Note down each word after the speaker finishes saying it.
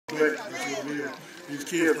motivation. These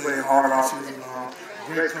kids playing hard all season long.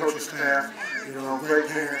 Great coaching staff, great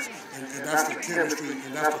parents, and that's the chemistry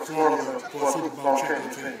and that's the formula for a Super Bowl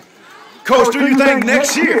champion team. Coach, do you think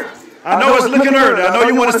next year? I know it's looking early. I know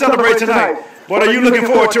you want to celebrate tonight, but are you looking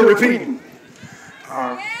forward to repeating?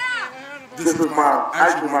 This is my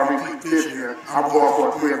repeat this year. I'm going for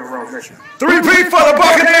a 3 in a row next year. 3-peat for the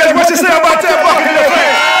Buccaneers. What you say about that, Buccaneer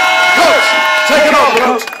fans? Coach, take it off,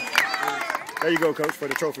 Coach. There you go, Coach, for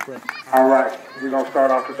the trophy print. All right, we're going to start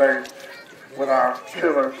off today with our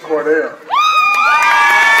killer, Cordell.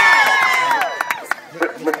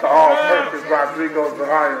 Mr. All-Purpose, Rodrigo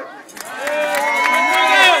Zahaya.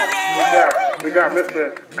 We got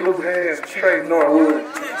Mr. Blue Hands, Trey Norwood.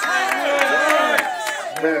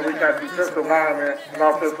 Man, we got defensive lineman and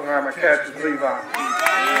offensive lineman, Cassius Levi.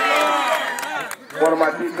 One of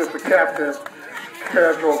my defensive captains,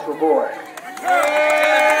 Pedro Savoy.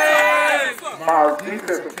 My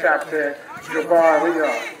defensive captain, Javon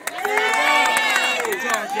Leon.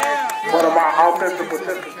 One of my offensive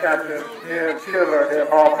potential captains and killer and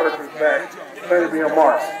all-purpose back, Fabian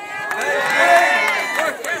Marks.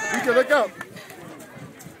 You can look up.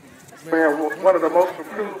 Man, one of the most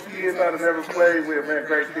improved kids I've ever played with, man,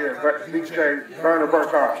 great kid, DJ Vernon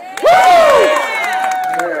Burkhardt.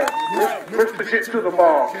 Man, Mr. Get to the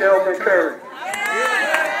Ball, Kelvin Curry.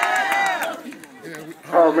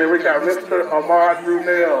 Oh, man, we got Mr. Ahmad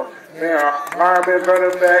Brunel. Man, lineman,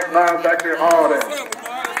 running back, linebacker, all that.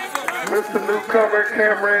 Mr. Newcomer,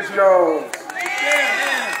 Cameron Jones.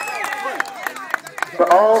 The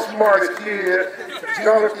all-smartest kid,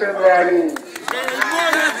 Jonathan Raheem.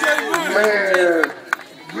 Man,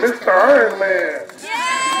 Mr. Iron Man.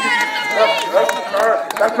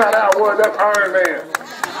 That's not how it was, that's Iron Man.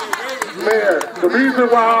 Man, the reason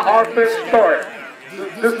why our offense starts,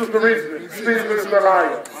 this is the reason. Caesar is the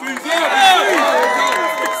liar.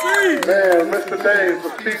 Man, Mr. Dave, the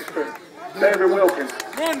Feaster, David Wilkins.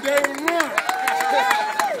 Run, David, run.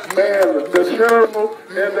 Man, the sheriff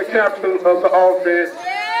and the captain of the offense,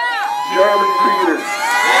 Jeremy Peters.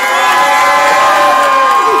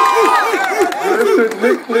 Mr.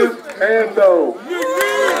 Nicholas Ando.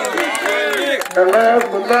 And last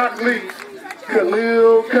but not least,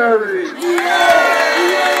 Khalil Curry.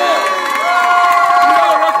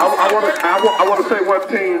 I want to say one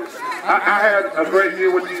thing. I had a great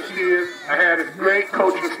year with these kids. I had a great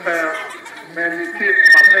coaching staff. Man, these kids,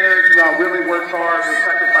 my parents, I really worked hard and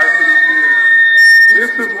sacrificed for these kids.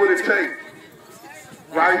 This is what it takes.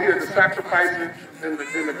 Right here, the sacrificing and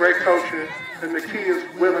the great coaching and the kids'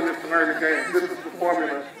 willingness to learn the game. This is the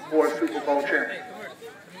formula for a Super Bowl champion.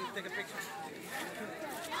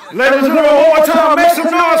 Ladies and gentlemen, one more time, make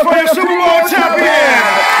some noise for your Super Bowl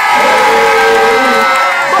champion!